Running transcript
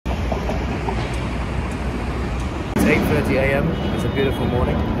8:30 AM. It's a beautiful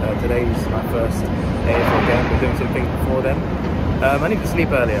morning. Today's my first AFL game. We're doing some things before then. I need to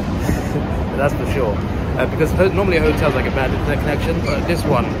sleep earlier, that's for sure. Because normally a hotel's like a bad internet connection, but this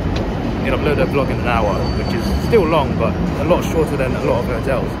one, it uploaded a vlog in an hour, which is still long, but a lot shorter than a lot of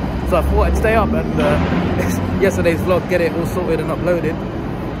hotels. So I thought I'd stay up and yesterday's vlog, get it all sorted and uploaded,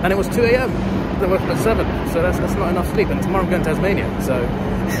 and it was 2 AM. I woke up at 7, so that's not enough sleep. And tomorrow I'm going to Tasmania, so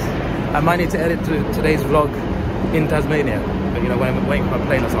I might need to edit today's vlog in Tasmania, but, you know, when I'm waiting for my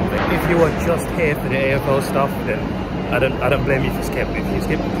plane or something. If you are just here for the AFL stuff, then I don't blame you for skipping. If you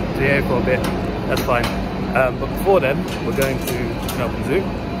skip to the AFL bit, that's fine. But before then, we're going to Melbourne Zoo,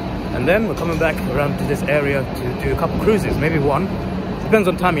 and then we're coming back around to this area to do a couple cruises, maybe one. Depends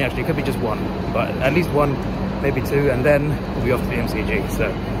on timing actually, it could be just one, but at least one, maybe two, and then we'll be off to the MCG. So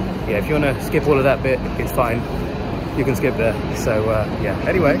yeah, if you want to skip all of that bit, it's fine. You can skip there. So yeah,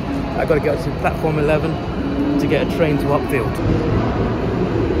 anyway, I got to get to platform 11 to get a train to Upfield.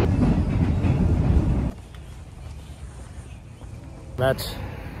 At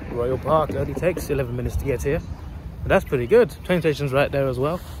Royal Park, it only takes 11 minutes to get here, but that's pretty good. Train station's right there as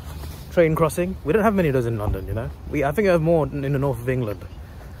well. Train crossing. We don't have many of those in London, you know. I think we have more in the north of England,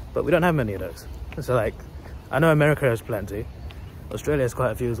 but we don't have many of those. So like, I know America has plenty. Australia has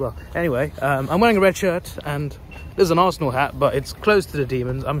quite a few as well. Anyway, I'm wearing a red shirt and there's an Arsenal hat, but it's close to the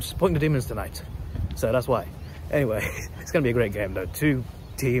Demons. I'm supporting the Demons tonight, so that's why. Anyway, it's going to be a great game though. Two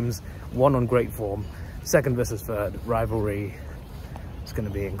teams, one on great form, second versus third, rivalry. It's going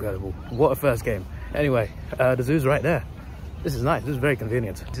to be incredible. What a first game. Anyway, the zoo's right there. This is nice. This is very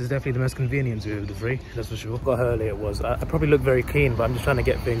convenient. This is definitely the most convenient zoo of the three, that's for sure. How early it was. I probably look very clean, but I'm just trying to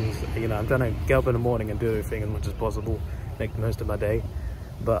get things, you know, I'm trying to get up in the morning and do everything as much as possible, make the most of my day.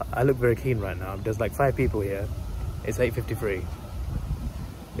 But I look very keen right now. There's like 5 people here. It's 8:53.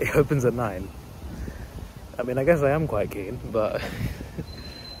 It opens at 9. I mean, I guess I am quite keen, but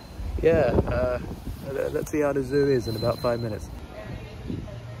yeah, let's see how the zoo is in about 5 minutes.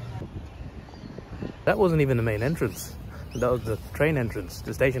 That wasn't even the main entrance. That was the train entrance,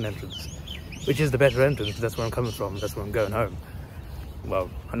 the station entrance, which is the better entrance because that's where I'm coming from. That's where I'm going home. Well,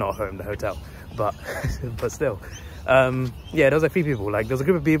 not home, the hotel, but but still. Yeah, there was a few people. Like, there was a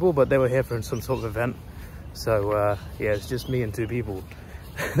group of people, but they were here for some sort of event. So yeah, it's just me and 2 people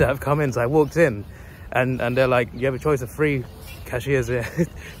that have come in. So I walked in, and they're like, "You have a choice of 3 cashiers here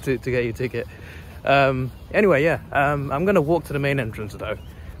to get your ticket." Anyway, yeah, I'm gonna walk to the main entrance though,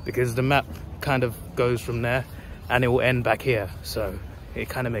 because the map kind of goes from there and it will end back here, so it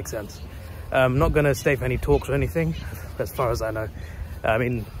kind of makes sense. I'm not gonna stay for any talks or anything, as far as I know. I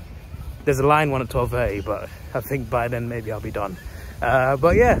mean, there's a line 1 at 12:30, but I think by then maybe I'll be done.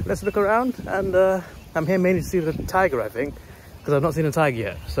 But yeah, let's look around, and I'm here mainly to see the tiger, I think, because I've not seen a tiger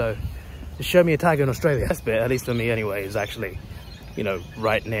yet. So just show me a tiger in Australia. This bit, at least for me anyway, is actually, you know,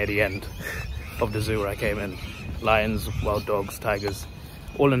 right near the end of the zoo where I came in. Lions, wild dogs, tigers,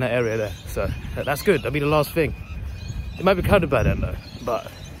 all in that area there. So that's good. That'll be the last thing. It might be crowded by then though,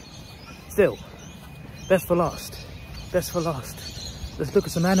 but still, best for last. Best for last. Let's look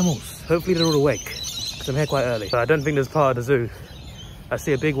at some animals. Hopefully they're all awake, because I'm here quite early. But I don't think there's part of the zoo. I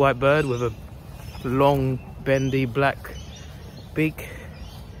see a big white bird with a long, bendy, black beak.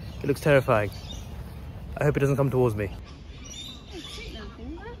 It looks terrifying. I hope it doesn't come towards me.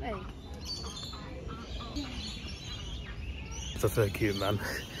 That's so cute, man.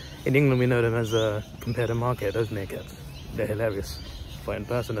 In England, we know them as compared to market, those meerkats. They're hilarious. But in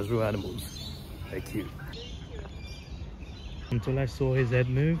person, as real animals, they're cute. Until I saw his head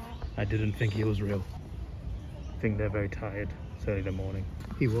move, I didn't think he was real. I think they're very tired. It's early in the morning.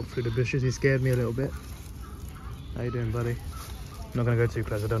 He walked through the bushes. He scared me a little bit. How you doing, buddy? I'm not gonna go too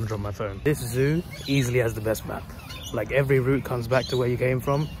close. I don't want to drop my phone. This zoo easily has the best map. Like, every route comes back to where you came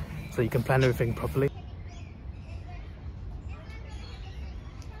from, so you can plan everything properly.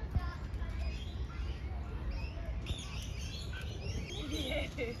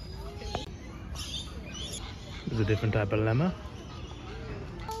 There's a different type of lemma.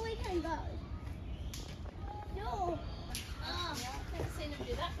 Oh, we can go. No. I've never seen them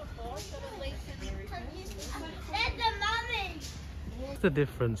do that before. There's the mummy. What's the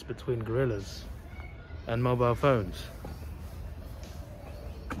difference between gorillas and mobile phones?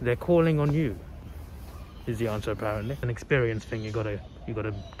 They're calling on you, is the answer apparently. An experience thing you gotta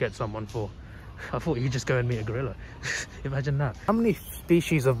get someone for. I thought you'd just go and meet a gorilla. Imagine that. How many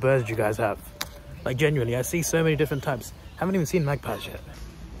species of birds do you guys have? Like, genuinely, I see so many different types. Haven't even seen magpies yet.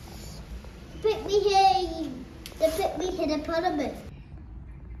 The pygmy hippopotamus.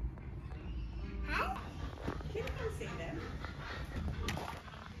 Huh?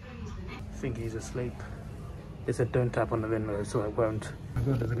 I think he's asleep. They said don't tap on the window, so I won't. Oh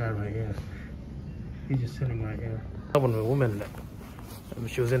god, there's a guy right here. He's just sitting right here. One of a woman there.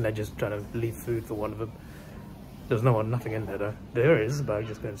 She was in there just trying to leave food for one of them. There's nothing in there though. There is, but I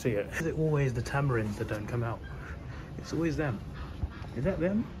just couldn't see it. Is it always the tamarins that don't come out? It's always them. Is that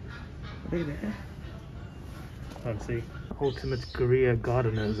them? Are they there? Can't see. Ultimate career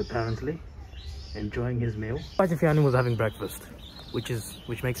gardeners apparently. Enjoying his meal. Quite a few animals having breakfast. Which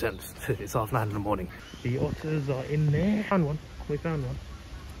makes sense. It's 9:30 in the morning. The otters are in there. Found one. We found one.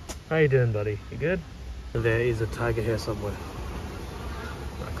 How you doing, buddy? You good? There is a tiger here somewhere.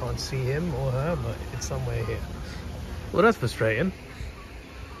 I can't see him or her, but it's somewhere here. Well, that's frustrating.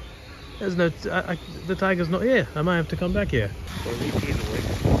 There's no... the tiger's not here. I might have to come back here. Or leave these away.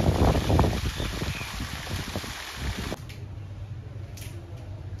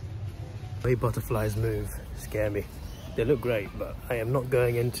 The way butterflies move scare me. They look great, but I am not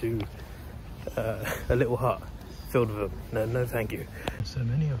going into a little hut filled with them. No, no thank you. There's so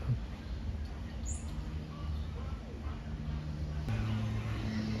many of them.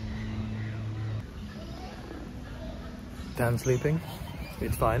 Dan sleeping.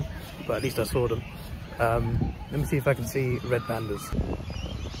 It's fine, but at least I saw them. Let me see if I can see red pandas.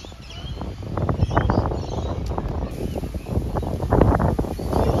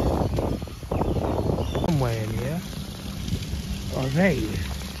 Somewhere in here. Are they?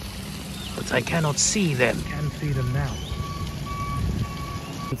 But I cannot see them. I can see them now.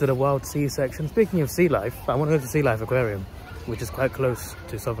 Into the wild sea section. Speaking of sea life, I want to go to Sea Life Aquarium, which is quite close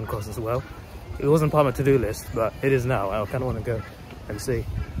to Southern Cross as well. It wasn't part of my to-do list, but it is now. I kind of want to go and see.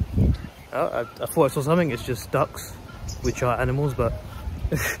 I thought I saw something. It's just ducks, which are animals, but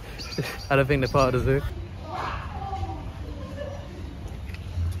I don't think they're part of the zoo.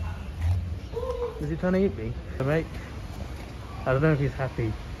 Is he trying to eat me? Mate? I don't know if he's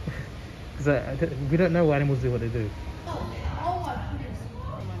happy. Because we don't know what animals do what they do. I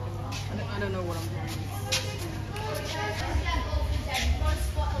don't know what I'm doing.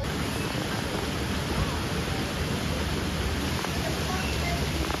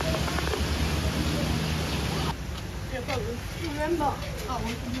 Remember? Oh,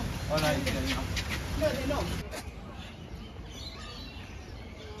 no, they're not.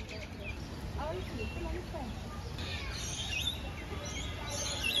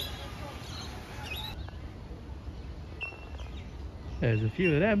 There's a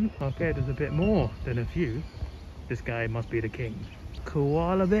few of them. Okay, there's a bit more than a few. This guy must be the king.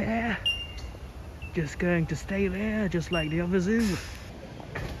 Koala bear. Just going to stay there, just like the other zoo.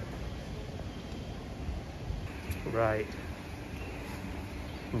 Right.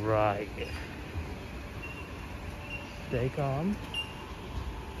 Right. Stay calm.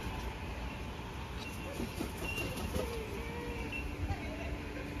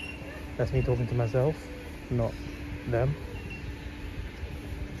 That's me talking to myself, not them.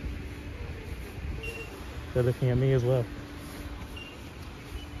 They're looking at me as well.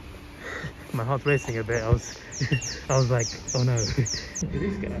 My heart's racing a bit. I was like, oh no. This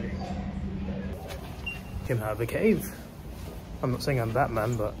guy came out of the cave. I'm not saying I'm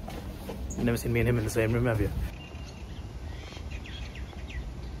Batman, but you've never seen me and him in the same room, have you?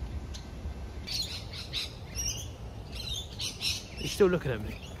 He's still looking at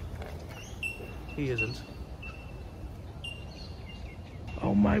me. He isn't.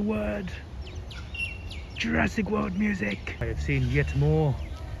 Oh my word! Jurassic World music! I have seen yet more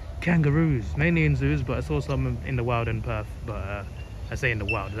kangaroos, mainly in zoos, but I saw some in the wild in Perth. But I say in the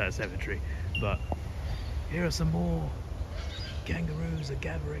wild, that's a cemetery. But here are some more. Kangaroos are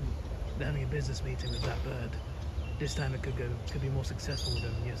gathering. They're having a business meeting with that bird. This time it could be more successful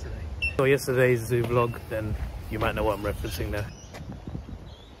than yesterday. So yesterday's zoo vlog, then you might know what I'm referencing there.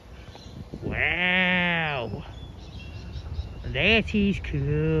 Wow! That is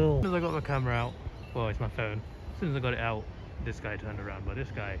cool. As soon as I got my camera out, well, it's my phone. As soon as I got it out, this guy turned around. But this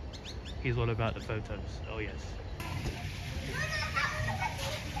guy, he's all about the photos. Oh yes.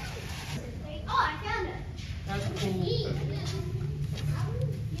 Oh, I found it. That's cool.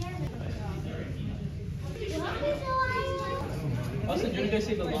 Austin, do you want to go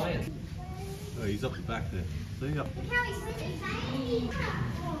see the lion? Oh, he's up the back there. See up. No,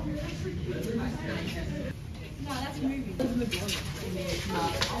 that's moving.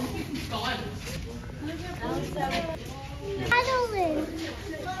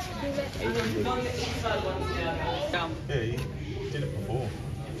 Yeah, he did it before.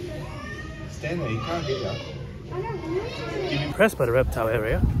 Stand there, he can't get you. I'm impressed by the reptile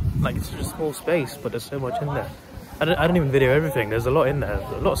area. Like, it's just a small space, but there's so much in there. I don't even video everything. There's a lot in there.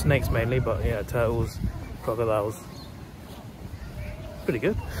 A lot of snakes mainly, but yeah, turtles, crocodiles. Pretty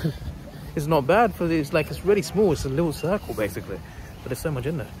good. It's not bad for this, like it's really small, it's a little circle basically, but there's so much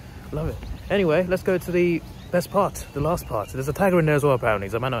in there. Love it. Anyway, let's go to the best part, the last part. There's a tiger in there as well apparently,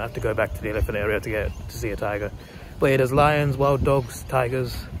 so I might not have to go back to the elephant area to see a tiger. But yeah, there's lions, wild dogs,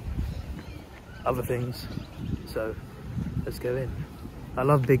 tigers, other things. So let's go in. I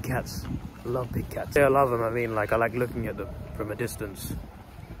love big cats. I love big cats. Yeah, I love them. I mean, like I like looking at them from a distance,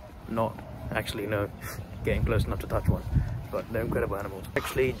 not actually, getting close enough to touch one. But they're incredible animals.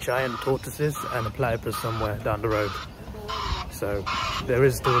 Actually, giant tortoises and a platypus somewhere down the road. So there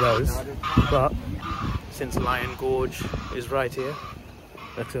is still those, but since Lion Gorge is right here,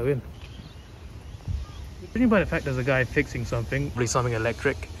 let's go in. Judging by the fact there's a guy fixing something, probably something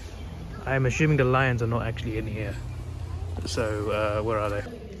electric, I'm assuming the lions are not actually in here. So where are they?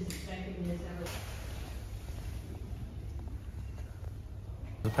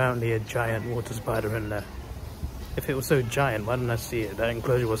 There's apparently a giant water spider in there. If it was so giant, why didn't I see it? That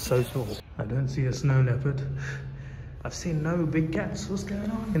enclosure was so small. I don't see a snow leopard. I've seen no big cats. What's going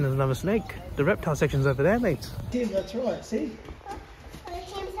on? And there's another snake. The reptile section's over there, mate. Tim, that's right, see?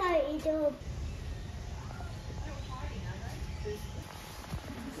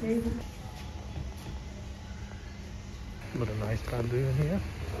 What a nice bamboo in here.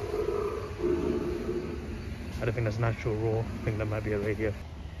 I don't think that's natural raw. I think that might be a radio.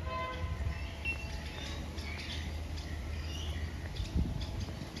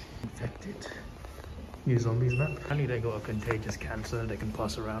 Infected. New zombies map. Apparently they got a contagious cancer they can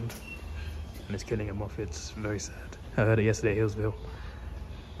pass around and it's killing them off. It's very sad. I heard it yesterday at Hillsville.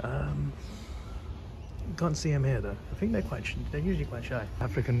 Can't see them here though. I think they're usually quite shy.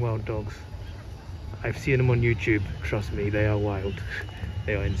 African wild dogs. I've seen them on YouTube. Trust me, they are wild.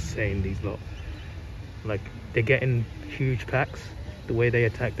 They are insane, these lot. Like, they get in huge packs. The way they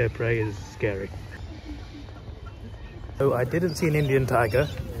attack their prey is scary. So I didn't see an Indian tiger,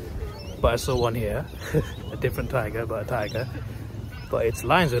 but I saw one here. A different tiger, but a tiger. But it's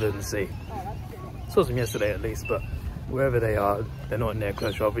lions I didn't see. Saw some yesterday at least, but wherever they are, they're not in their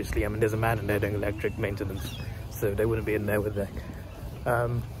closure obviously. I mean, there's a man in there doing electric maintenance, so they wouldn't be in there with that.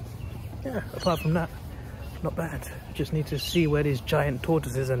 Yeah, apart from that, not bad. Just need to see where these giant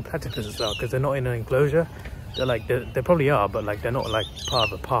tortoises and platypuses are, because they're not in an enclosure. They're like, they probably are, but like they're not like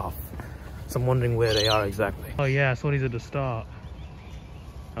part of a path. So I'm wondering where they are exactly. Oh yeah, I saw these at the start.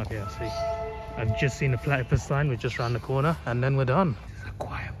 Okay, I see. I've just seen the platypus sign, we're just around the corner, and then we're done. It's a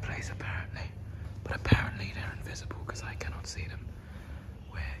quiet place apparently, but apparently they're invisible because I cannot see them.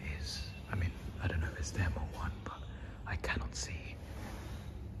 Where is, I mean, I don't know if it's them or one, but I cannot see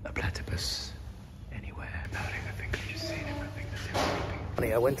a platypus anywhere. I think I've just seen him. I think that's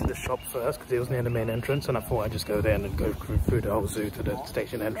him. I went to the shop first because it was near the main entrance, and I thought I'd just go there and then go through the whole zoo to the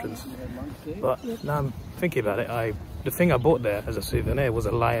station entrance. But now I'm thinking about it, the thing I bought there as a souvenir was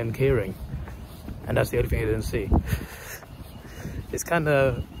a lion keyring, and that's the only thing I didn't see. It's kind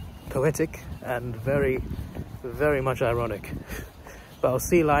of poetic and very, very much ironic. But I'll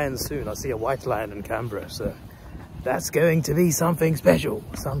see lions soon. I'll see a white lion in Canberra, so that's going to be something special,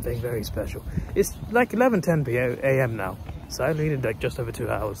 something very special. It's like 11:10 a.m. now, so I only needed like just over 2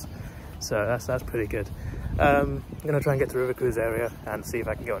 hours, so that's pretty good. I'm gonna try and get to River Cruise area and see if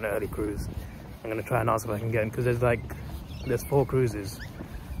I can get on an early cruise. I'm gonna try and ask if I can get in, because there's 4 cruises.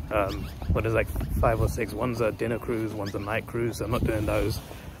 Well, there's like 5 or 6. One's a dinner cruise, one's a night cruise, so I'm not doing those.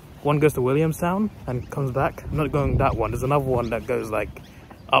 One goes to Williamstown and comes back. I'm not going that one. There's another one that goes like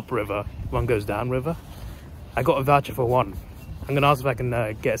upriver, one goes downriver. I got a voucher for one. I'm gonna ask if I can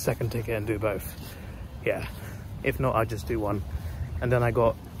get a second ticket and do both. Yeah, if not, I'll just do one. And then I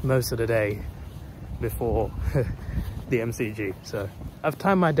got most of the day before the MCG. So I've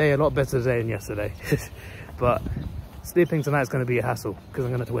timed my day a lot better today than yesterday. But sleeping tonight's gonna be a hassle because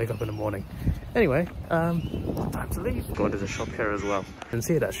I'm gonna have to wake up in the morning. Anyway, time to leave. God, there's a shop here as well. I didn't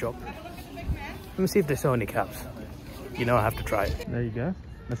see that shop. Let me see if they sell any caps. You know I have to try it. There you go.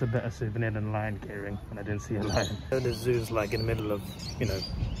 That's a better souvenir than lion keyring, and I didn't see a lion. The zoo's like in the middle of,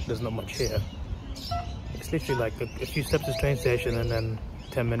 there's not much here. It's literally like a few steps to the train station and then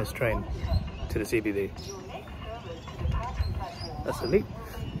 10 minutes train to the CBD. That's elite.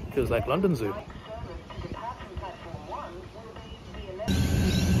 Feels like London Zoo.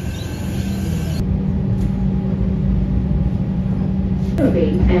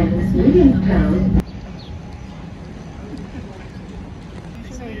 And Williamstown.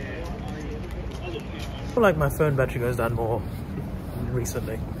 I feel like my phone battery goes down more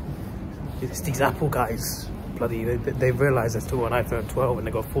recently. It's these Apple guys, bloody, they've realised they're still on iPhone 12 and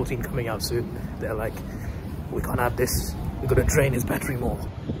they've got 14 coming out soon. They're like, we can't have this, we've got to drain his battery more.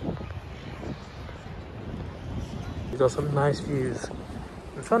 We've got some nice views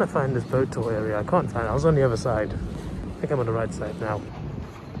I'm trying to find this boat tour area. I can't find it. I was on the other side. I think I'm on the right side now.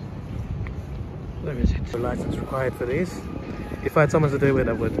 Where is it? The license required for these. If I had someone to do it with,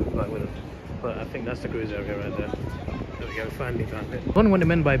 I would. But I wouldn't. But I think that's the cruise area right there. There we go. Finally found it. I wonder what they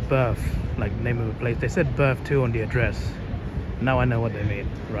meant by berth, like name of a place. They said berth 2 on the address. Now I know what they mean.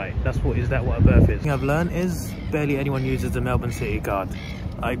 Right. That's what. Is that what a berth is? The thing I've learned is barely anyone uses the Melbourne City card.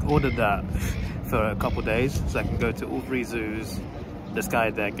 I ordered that for a couple days, so I can go to all 3 zoos, the sky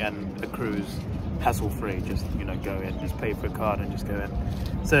deck, and the cruise, hassle-free. Just, you know, go in, just pay for a card and just go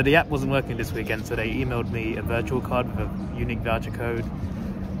in. So the app wasn't working this weekend, so they emailed me a virtual card with a unique voucher code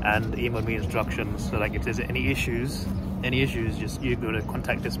and emailed me instructions. So like, if there's any issues, just you go to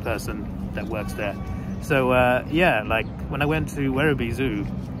contact this person that works there. So yeah, like when I went to Werribee Zoo,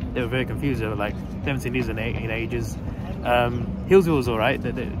 they were very confused. They were like, they haven't seen these in ages. Hillsville was alright,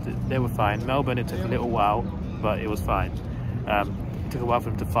 they were fine. Melbourne, it took a little while, but it was fine. It took a while for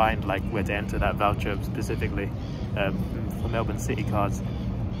them to find like where to enter that voucher specifically for Melbourne City cards.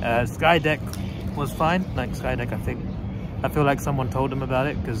 Sky Deck was fine. Like Sky Deck, I feel like someone told them about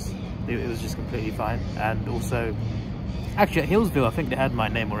it because it was just completely fine. And also, actually at Hillsville, I think they had my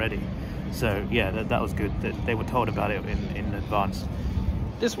name already. So yeah, that was good that they were told about it in advance.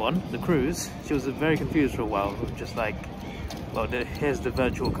 This one, the cruise, she was very confused for a while. Just like, well, here's the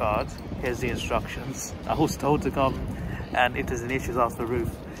virtual card, here's the instructions. I was told to come, and if there's an issue, ask the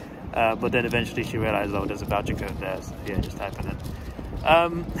roof. But then eventually she realized, oh, there's a voucher code there. So yeah, just type it in.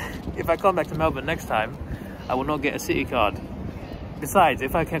 If I come back to Melbourne next time, I will not get a city card. Besides,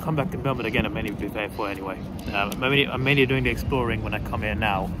 if I can come back to Melbourne again, I'm mainly be paid for anyway. I'm mainly doing the exploring when I come here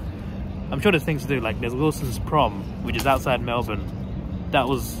now. I'm sure there's things to do, like there's Wilson's Prom, which is outside Melbourne. That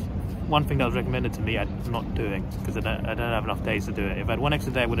was one thing that was recommended to me. I'm not doing because I don't have enough days to do it. If I had one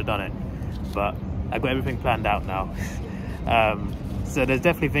extra day, I would have done it. But I've got everything planned out now. So there's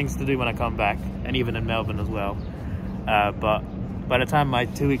definitely things to do when I come back, and even in Melbourne as well. But by the time my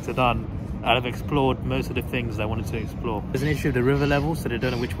 2 weeks are done, I'll have explored most of the things I wanted to explore. There's an issue with the river level, so they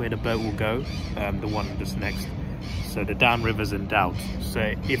don't know which way the boat will go, the one that's next. So the downriver's in doubt.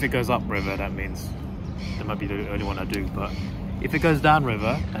 So if it goes upriver, that means that might be the only one I do. But if it goes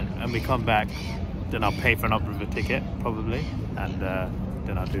downriver and we come back, then I'll pay for an upriver ticket, probably. And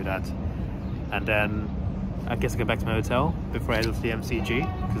then I'll do that. And then I guess I go back to my hotel before I head off to the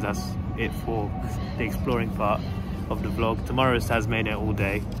MCG, because that's it for the exploring part of the vlog. Tomorrow is Tasmania all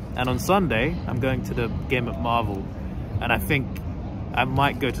day. And on Sunday, I'm going to the game at Marvel. And I think I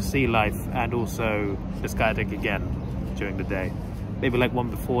might go to Sea Life and also the Sky Deck again during the day. Maybe like one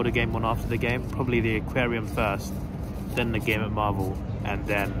before the game, one after the game. Probably the aquarium first, then the game at Marvel, and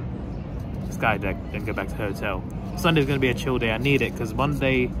then Sky Deck, then go back to the hotel. Sunday's going to be a chill day. I need it because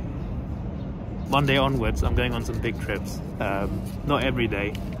Monday onwards, I'm going on some big trips. Not every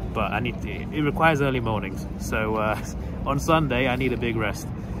day, but it requires early mornings. So on Sunday, I need a big rest.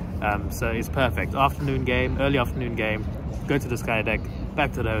 So it's perfect. Afternoon game, early afternoon game, go to the Sky Deck,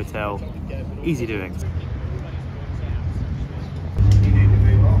 back to the hotel, easy doing.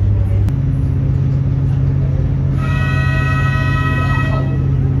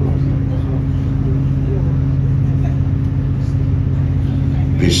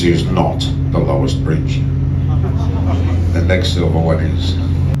 This is not the lowest bridge. The next silver one is.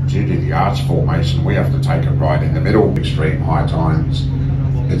 Due to the arch formation, we have to take it right in the middle. Extreme high tides.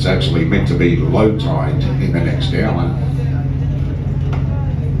 It's actually meant to be low tide in the next hour.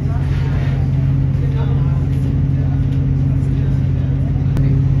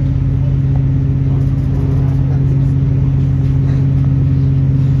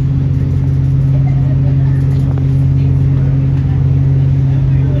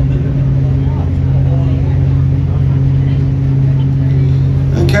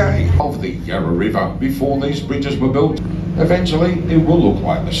 River before these bridges were built. Eventually it will look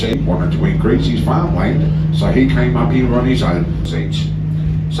like the sea. Wanted to increase his farmland, so he came up here on his own seats.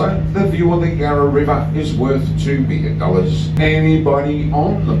 So the view of the Yarra River is worth $2 million. Anybody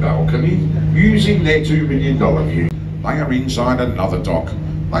on the balcony using their $2 million view, they are inside another dock.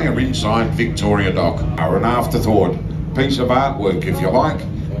 They are inside Victoria Dock. Are an afterthought, piece of artwork if you like,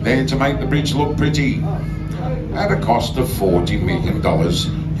 there to make the bridge look pretty. At a cost of $40 million.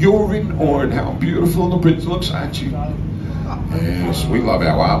 You're in awe at how beautiful the bridge looks, aren't you? Yes, we love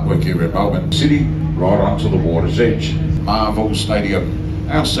our artwork here in Melbourne City, right onto the water's edge. Marvel Stadium,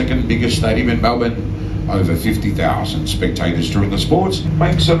 our second biggest stadium in Melbourne. Over 50,000 spectators during the sports,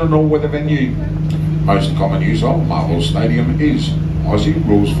 makes it an all-weather venue. Most common use of Marvel Stadium is Aussie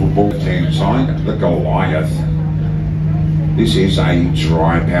rules football. Left-hand side, the Goliath. This is a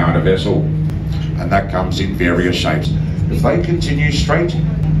dry powder vessel, and that comes in various shapes. If they continue straight,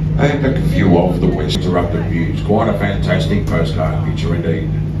 and a view of the West Interrupted Views. Quite a fantastic postcard picture indeed.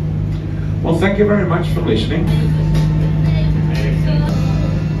 Well, thank you very much for listening.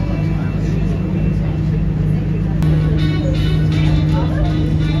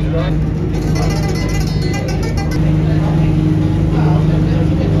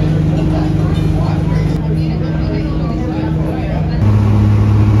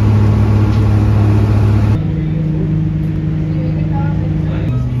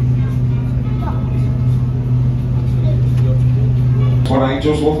 What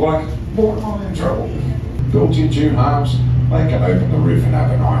angels look like, boy, I'm in trouble. Built in two halves, they can open the roof and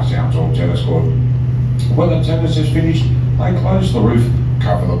have a nice outdoor tennis court. When the tennis is finished, they close the roof,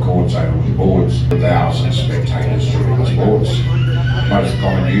 cover the courts over with boards. Thousands of spectators during the sports. Most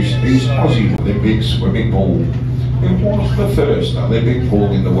common use is Aussie Olympic swimming pool. It was the first Olympic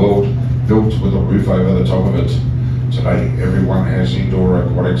pool in the world, built with a roof over the top of it. Today, everyone has indoor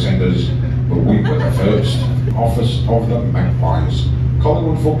aquatic centres, but we were the first. Office of the Magpies.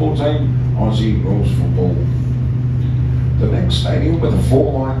 Collingwood football team, Aussie rules football. The next stadium with the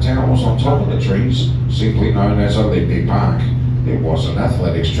 4-line towers on top of the trees, simply known as Olympic Park. It was an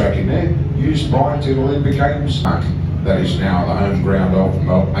athletics track in there, used prior to the Olympic Games. That is now the home ground of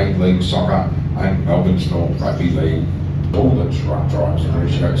Melbourne 8-League Soccer and Melbourne's North Rugby League. All the truck drivers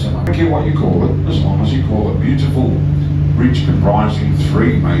appreciate so much. I don't care what you call it, as long as you call it beautiful. Bridge comprising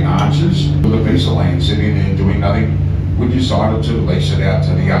 3 main arches, with a piece of land sitting there doing nothing. We decided to lease it out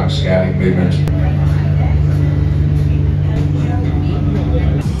to the young scouting movement.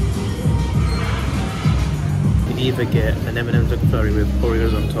 You can either get an M&M's McFlurry with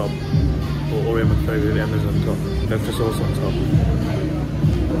Oreos on top, or Oreo McFlurry with M&M's on top, with extra sauce on top.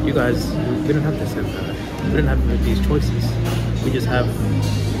 You guys, we don't have this in there. We don't have these choices. We just have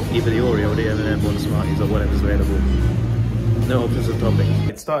either the Oreo or the M&M or the Smarties or whatever's available. No options of toppings.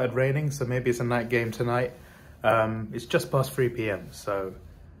 It started raining, so maybe it's a night game tonight. It's just past 3 PM, so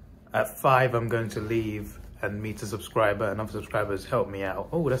at 5 I'm going to leave and meet a subscriber. Another subscriber has helped me out.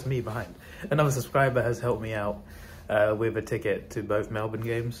 Oh, that's me behind. Another subscriber has helped me out with a ticket to both Melbourne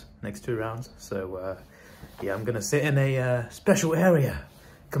games, next 2 rounds. So yeah, I'm gonna sit in a special area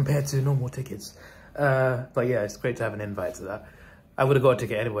compared to normal tickets. But yeah, it's great to have an invite to that. I would have got a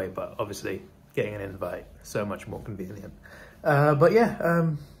ticket anyway, but obviously getting an invite, so much more convenient. But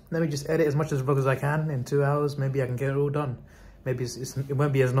yeah, let me just edit as much of the vlog as I can in 2 hours. Maybe I can get it all done. Maybe it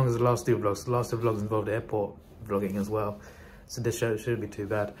won't be as long as the last 2 vlogs. The last 2 vlogs involved airport vlogging as well, so this shouldn't be too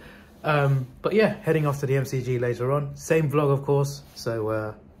bad. But yeah, heading off to the MCG later on. Same vlog, of course.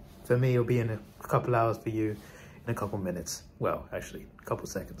 So for me, it'll be in a couple hours. For you, in a couple minutes. Well, actually, a couple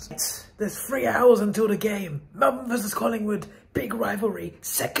seconds. There's 3 hours until the game. Melbourne versus Collingwood. Big rivalry.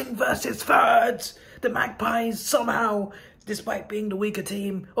 2nd versus 3rd. The Magpies somehow, despite being the weaker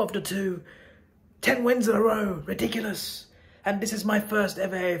team of the 2, 10 wins in a row. Ridiculous. And this is my first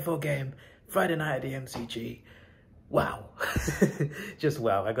ever AFL game. Friday night at the MCG. Wow. Just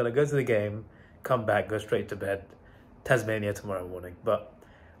wow. I gotta go to the game, come back, go straight to bed. Tasmania tomorrow morning. But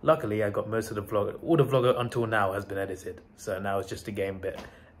luckily I got most of the vlog. All the vlog until now has been edited. So now it's just the game bit.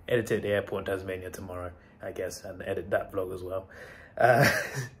 Edit at the airport in Tasmania tomorrow, I guess. And edit that vlog as well.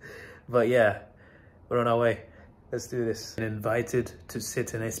 But yeah, we're on our way. Let's do this. Been invited to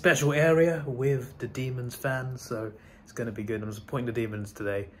sit in a special area with the Demons fans. So it's going to be good. I'm supporting the Demons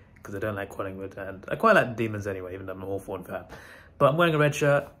today because I don't like Collingwood, and I quite like the Demons anyway, even though I'm a Hawthorn fan. But I'm wearing a red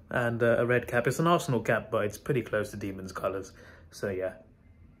shirt and a red cap. It's an Arsenal cap, but it's pretty close to Demons colours. So yeah,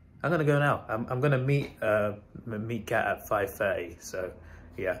 I'm going to go now. I'm going to meet Kat at 5:30. So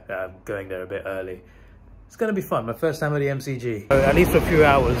yeah, I'm going there a bit early. It's going to be fun. My first time at the MCG. So at least for a few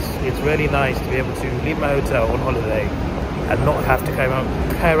hours, it's really nice to be able to leave my hotel on holiday and not have to carry around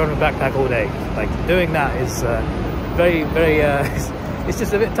a backpack all day. Like, doing that is very, it's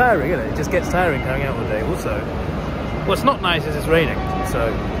just a bit tiring, isn't it? It just gets tiring carrying out all day. Also, what's not nice is it's raining. So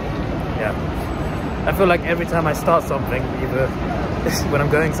yeah, I feel like every time I start something, either when I'm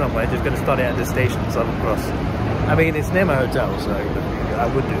going somewhere, I'm just going to start it at this station, Southern Cross. I mean, it's near my hotel, so I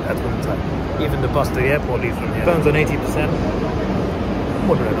would do that all the time. Even the bus to the airport leaves from here. Phone's on 80%.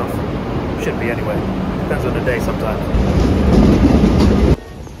 More than enough. Should be anyway. Depends on the day sometimes.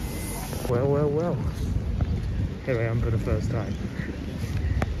 Well. Here I am for the first time.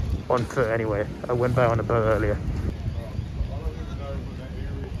 On foot anyway. I went by on a boat earlier.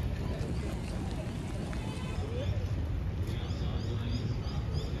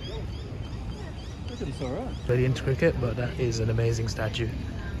 It's alright. Very into cricket, but that is an amazing statue.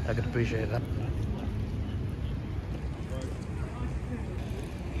 I could appreciate that.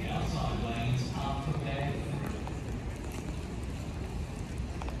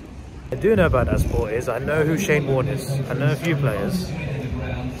 I do know about that sport is I know who Shane Warne is. I know a few players.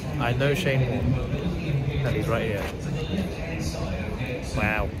 I know Shane Warne. And he's right here.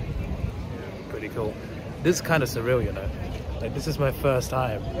 Wow. Pretty cool. This is kind of surreal, you know. Like, this is my first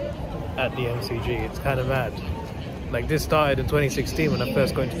time at the MCG. It's kind of mad. Like, this started in 2016 when I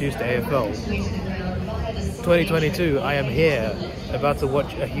first got introduced to AFL. 2022, I am here about to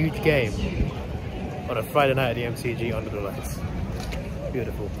watch a huge game on a Friday night at the MCG under the lights.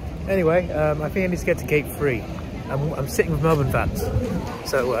 Beautiful. Anyway, I think I need to get to gate 3. I'm sitting with Melbourne fans.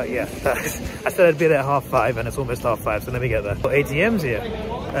 So yeah, I said I'd be there at 5:30 and it's almost 5:30, so let me get there. Got ATMs here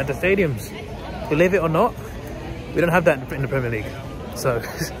at the stadiums. Believe it or not, we don't have that in the Premier League. So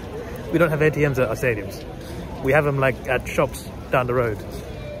we don't have ATMs at our stadiums. We have them like at shops down the road.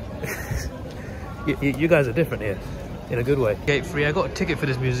 You guys are different here, in a good way. Gate 3, I got a ticket for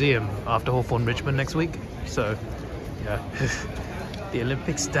this museum after Hawthorn Richmond next week. So yeah. The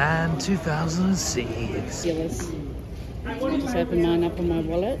Olympic Stand 2006. Yes. Just open mine up on my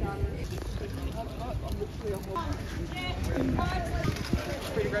wallet.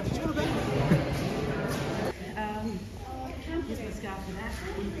 Here's my scarf for that.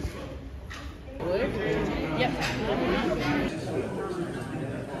 Yep.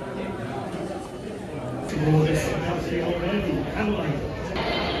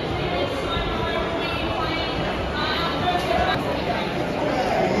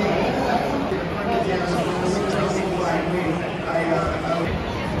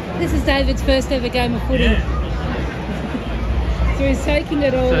 This is David's first ever game of footy. Yeah. So he's taking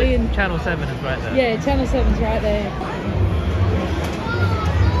it all in. Channel 7 is right there. Yeah, Channel 7's right there.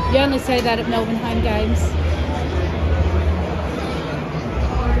 You only say that at Melbourne home games.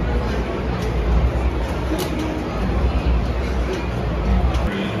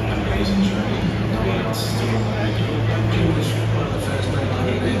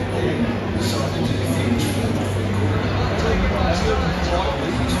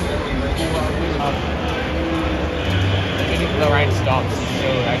 The rain stops,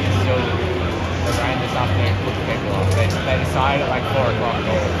 I can still the rain this afternoon put the people off. They decide at like 4 o'clock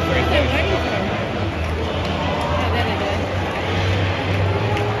or 3:30.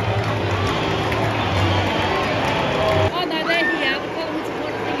 Oh no, they're here. The Collingwood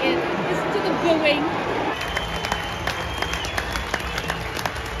supporters are here. Listen to the booing.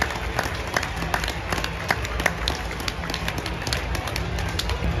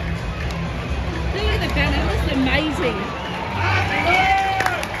 Look at the banner. This is amazing.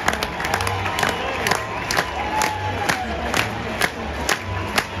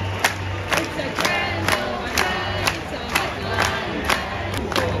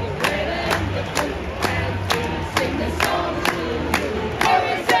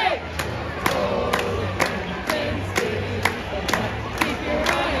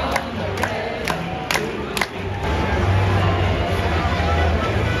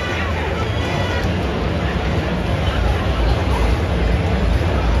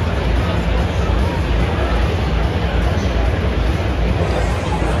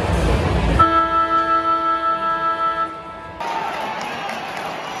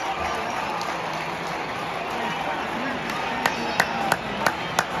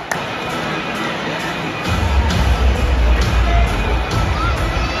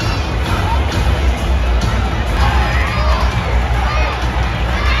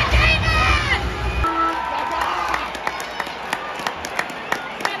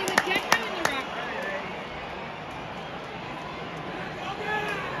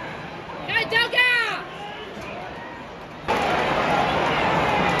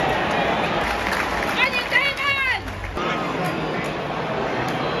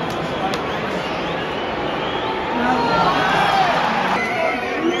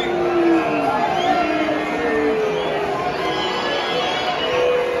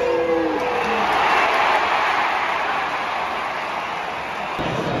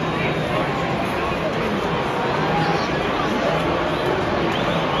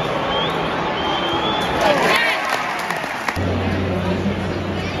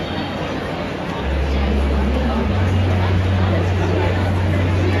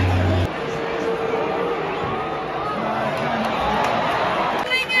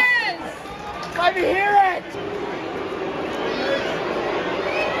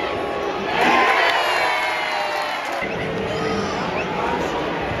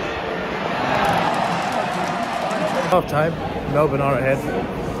 Half time, Melbourne are ahead.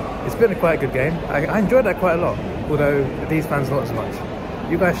 It's been a quite good game. I enjoyed that quite a lot, although these fans not as much.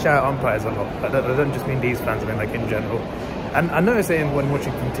 You guys shout umpires a lot. I don't just mean these fans, I mean like in general. And I notice it when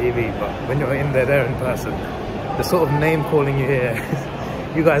watching from TV, but when you're there in person, the sort of name calling you hear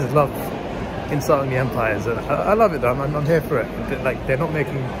You guys love insulting the Empires, and I love it though. I'm here for it. Like, they're not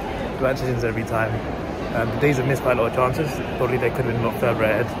making right decisions every time. The D's have missed quite a lot of chances. Probably they could have been a lot further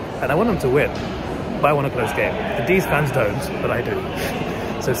ahead, and I want them to win, but I want a close game. The D's fans don't, but I do.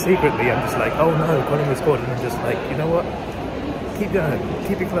 So secretly, I'm just like, oh no, Collingwood scored, and I'm just like, you know what? Keep going,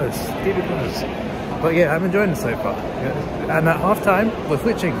 keep it close, keep it close. But yeah, I'm enjoying it so far. Yeah. And at half time, we're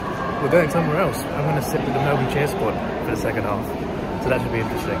switching. We're going somewhere else. I'm going to sit with the Melbourne cheer squad for the second half. So that should be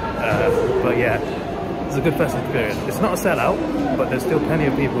interesting. But yeah, it's a good festive period. It's not a sellout, but there's still plenty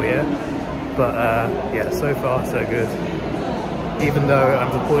of people here. But yeah, so far so good. Even though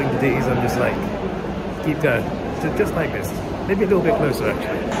I'm supporting the D's, I'm just like, keep going. Just like this. Maybe a little bit closer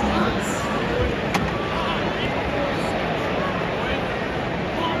actually.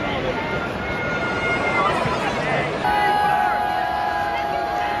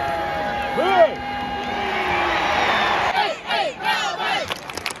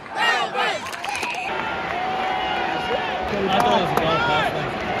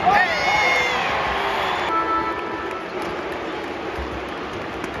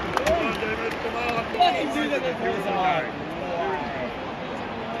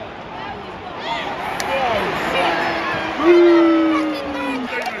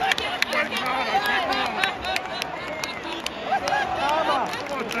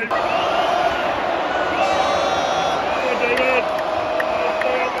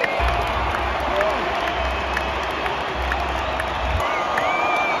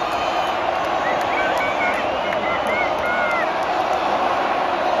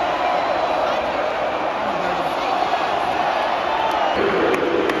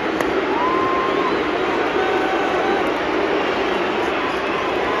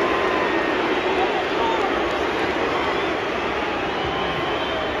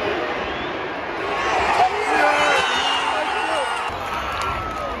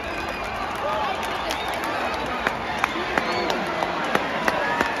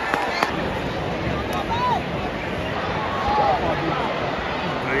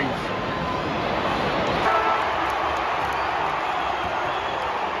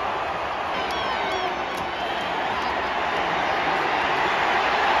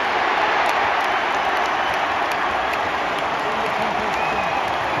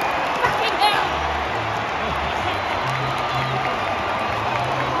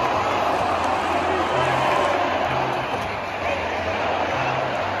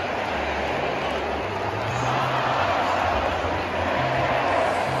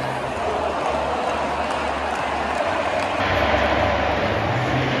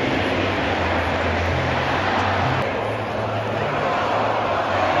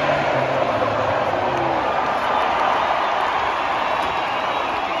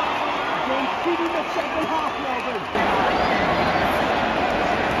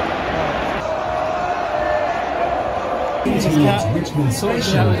 Richmond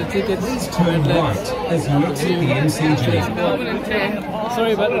Station. Please turn right as you exit the MCG.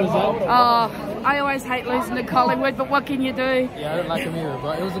 Sorry about the result. Oh, I always hate losing to Collingwood, but what can you do? Yeah, I don't like them either,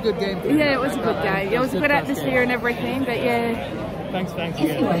 but it was a good game. Yeah, it was a good game. It was a good atmosphere and everything, but yeah. Thanks again.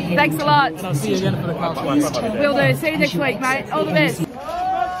 Thanks a lot. And I'll see you again for the class. Will do. See you next week, mate. All the best.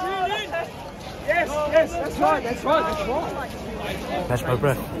 Yes, that's right. Catch my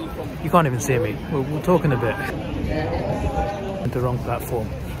breath. You can't even see me. We're talking a bit. Went the wrong platform.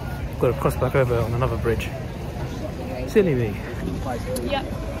 Got to cross back over on another bridge. Silly me. Yep.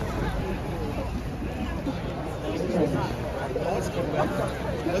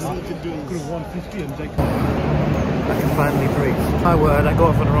 I can finally breathe. My word, I got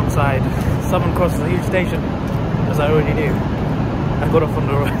off on the wrong side. Someone crossed a huge station, as I already knew. I got off on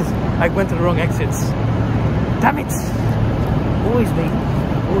the wrong. I went to the wrong exits. Damn it! Always me.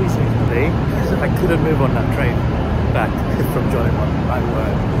 I couldn't move on that train back from Johnny. My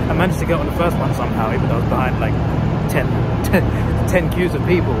word. I managed to get on the first one somehow, even though I was behind like 10 queues of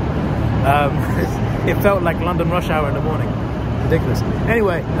people. It felt like London rush hour in the morning. Ridiculous.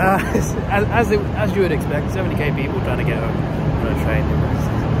 Anyway, as you would expect, 70k people trying to get home on a train.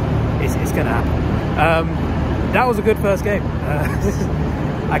 It's gonna happen. That was a good first game.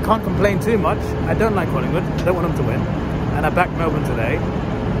 I can't complain too much. I don't like Collingwood. I don't want them to win. And I backed Melbourne today.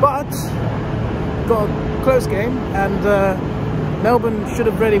 But got a close game, and Melbourne should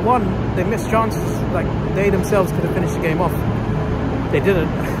have really won. They missed chances. Like, they themselves could have finished the game off. They didn't,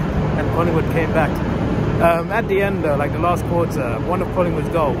 and Collingwood came back. At the end, like the last quarter, one of Collingwood's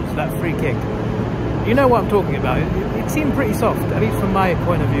goals, that free kick, you know what I'm talking about. It seemed pretty soft, at least from my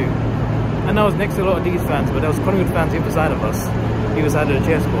point of view. And I was next to a lot of these fans, but there was Collingwood fans either side of us, either side of the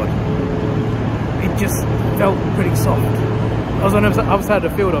cheer squad. It just felt pretty soft. I was on the other side of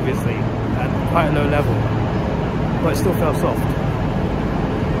the field, obviously, at quite a low level, but it still felt soft.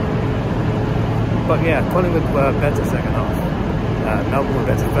 But yeah, Collingwood were better second half. Melbourne were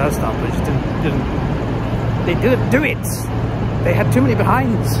better first half, but just they didn't do it. They had too many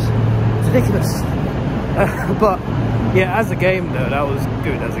behinds. It's ridiculous. But yeah, as a game though, that was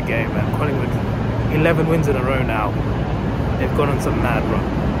good as a game. And Collingwood, 11 wins in a row now. They've gone on some mad run,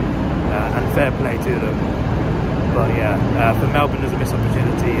 and fair play to them. But yeah, for Melbourne, there's a missed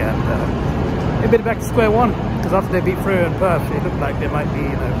opportunity, and they've been back to square one, because after they beat Freo and Perth, it looked like they might be,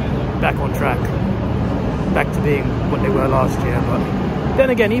 you know, back on track, back to being what they were last year. But then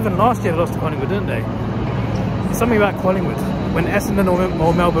again, even last year they lost to Collingwood, didn't they? It's something about Collingwood. When Essendon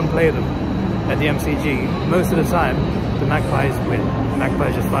or Melbourne play them at the MCG, most of the time the Magpies win. The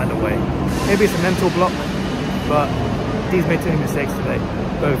Magpies just find a way. Maybe it's a mental block, but these made too many mistakes today,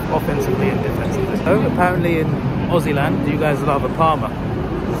 both offensively and defensively. So apparently in Aussie land, you guys love a Palmer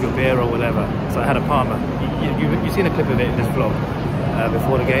with your beer or whatever. So I had a Palmer. You've seen a clip of it in this vlog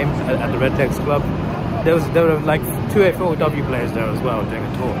before the game at the Red Legs Club. There were like 2 AFL players there as well doing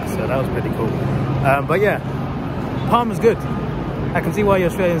a talk, so that was pretty cool. But yeah, Palmer's good. I can see why you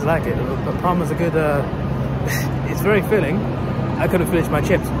Australians like it, but Palmer's a good, it's very filling. I couldn't finish my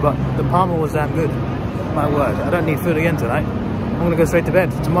chips, but the Palmer was damn good. My word, I don't need food again tonight. I'm going to go straight to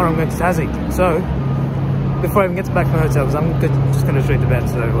bed. Tomorrow I'm going to Tassie. So, before I even get back to my hotel, because I'm just going to go straight to bed.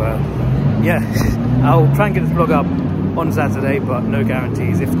 So, yeah, I'll try and get this vlog up on Saturday, but no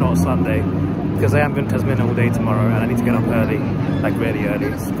guarantees, if not Sunday. Because I am going to Tasmania all day tomorrow, and I need to get up early, like really early.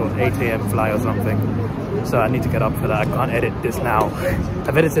 It's got 8 AM fly or something. So I need to get up for that. I can't edit this now.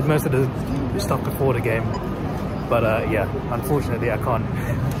 I've edited most of the stuff before the game. But yeah, unfortunately I can't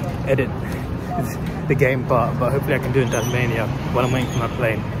edit the game part, but hopefully I can do it in Tasmania while I'm waiting for my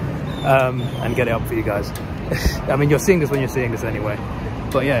plane, and get it up for you guys. I mean, you're seeing this when you're seeing this anyway.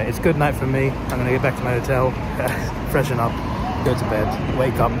 But yeah, it's good night for me. I'm going to get back to my hotel, freshen up, go to bed,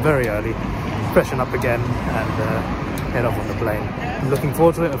 wake up very early, freshen up again, and head off on the plane. I'm looking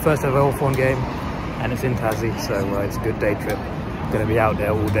forward to it. The first ever Hawthorn game, and it's in Tassie, so it's a good day trip. I'm going to be out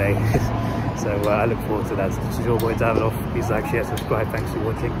there all day. So I look forward to that. This is your boy Davidoff. Please like, share, subscribe. Thanks for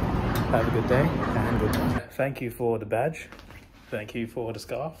watching. Have a good day and goodbye. Thank you for the badge. Thank you for the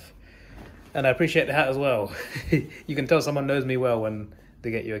scarf. And I appreciate the hat as well. You can tell someone knows me well when they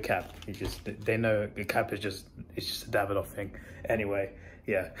get you a cap. They know a cap is it's just a Davidoff thing. Anyway,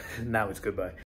 yeah, now it's goodbye.